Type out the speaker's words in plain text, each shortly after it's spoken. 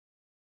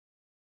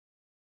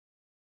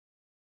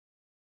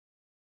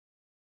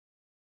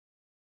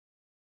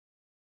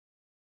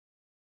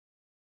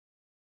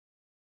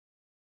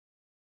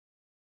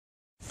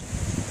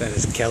That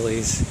is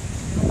Kelly's.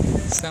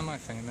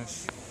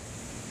 Semi-famous.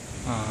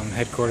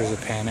 Headquarters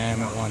of Pan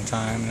Am at one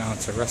time. Now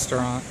it's a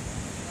restaurant.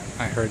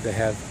 I heard they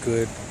have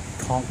good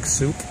conch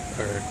soup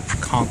or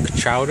conch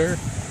chowder.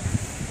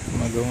 I'm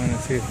gonna go in and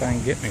see if I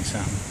can get me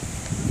some.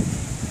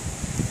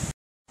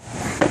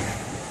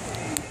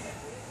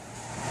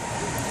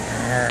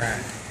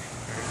 Alright,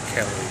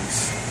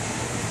 Kelly's.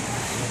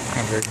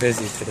 I'm very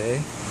busy today.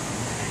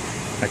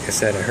 Like I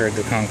said, I heard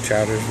the conch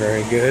chowder is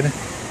very good.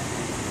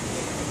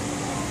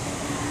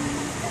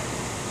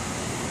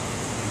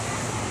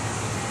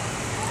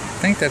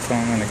 I think that's what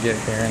I'm going to get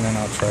here, and then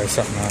I'll try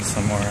something else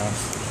somewhere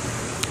else.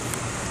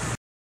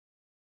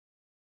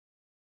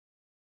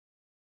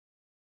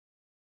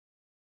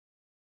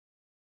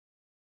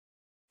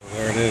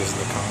 There it is,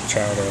 the conch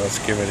chowder. Let's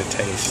give it a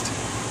taste.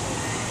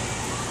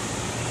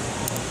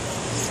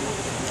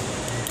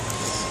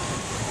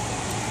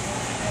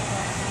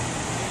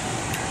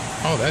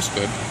 Oh, that's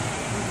good.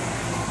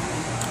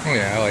 Oh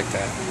yeah, I like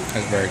that.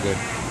 That's very good.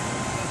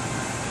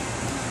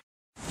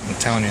 I'm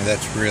telling you,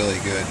 that's really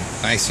good.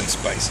 Nice and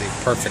spicy.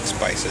 Perfect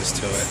spices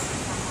to it.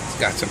 It's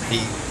got some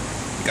heat,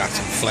 got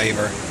some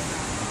flavor,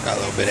 got a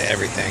little bit of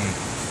everything.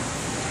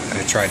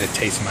 I tried to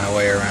taste my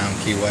way around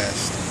Key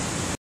West.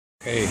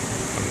 Okay,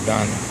 I'm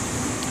done.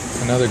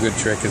 Another good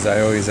trick is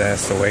I always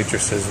ask the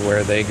waitresses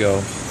where they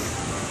go,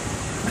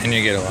 and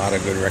you get a lot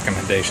of good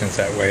recommendations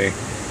that way.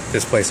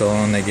 This place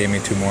alone, they gave me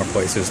 2 more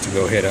places to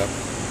go hit up.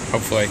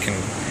 Hopefully I can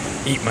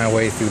eat my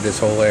way through this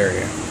whole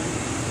area.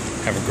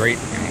 Have a great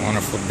and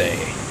wonderful day.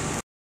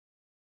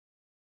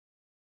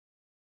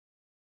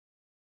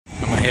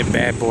 I'm gonna hit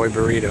Bad Boy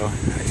Burrito.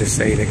 I just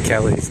ate at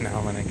Kelly's, now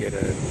I'm gonna get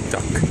a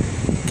duck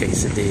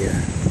quesadilla.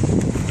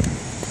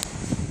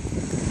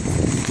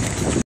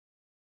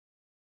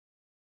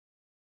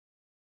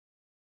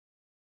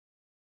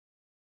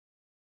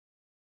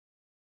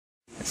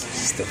 This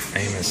is the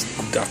famous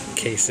duck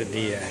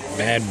quesadilla at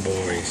Bad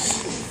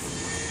Boy's.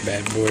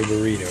 Bad Boy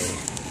Burrito.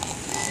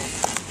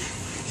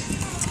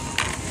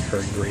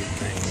 Heard great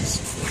things.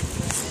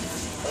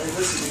 Alright,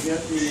 listen, we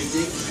got the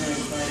date and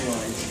time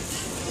finalized.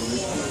 So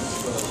this one's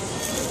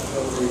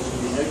coverage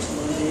will be next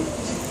Monday.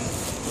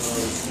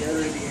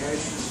 Gathering the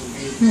ashes will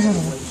be at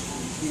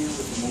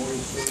the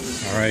memorial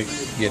service. Alright,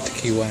 get to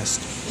Key West.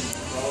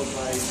 Followed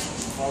by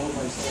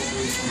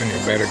celebration. And you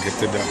better get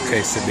the duck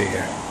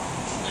quesadilla.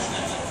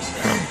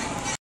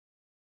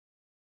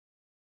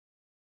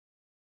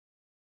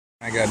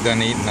 I got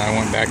done eating, I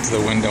went back to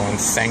the window and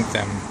thanked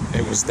them.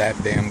 It was that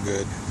damn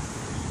good.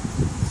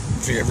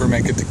 If you ever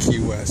make it to Key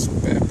West,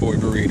 Bad Boy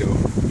Burrito,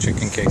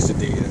 chicken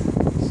quesadilla,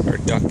 or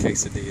duck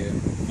quesadilla,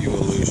 you will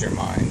lose your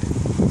mind.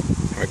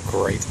 Have a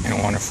great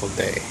and wonderful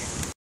day.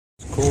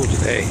 It's cool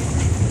today.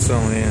 It's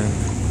only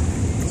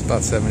it's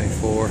about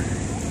 74.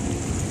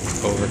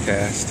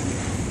 Overcast.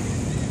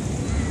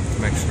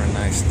 Makes for a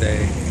nice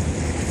day.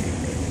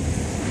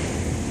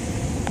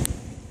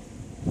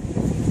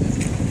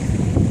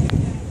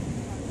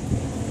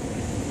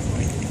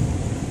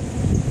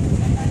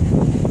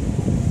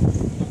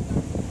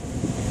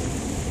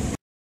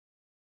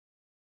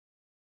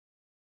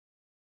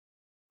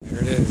 Here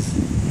it is.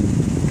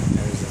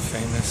 There's a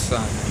famous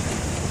sign.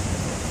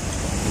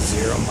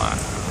 0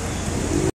 mile.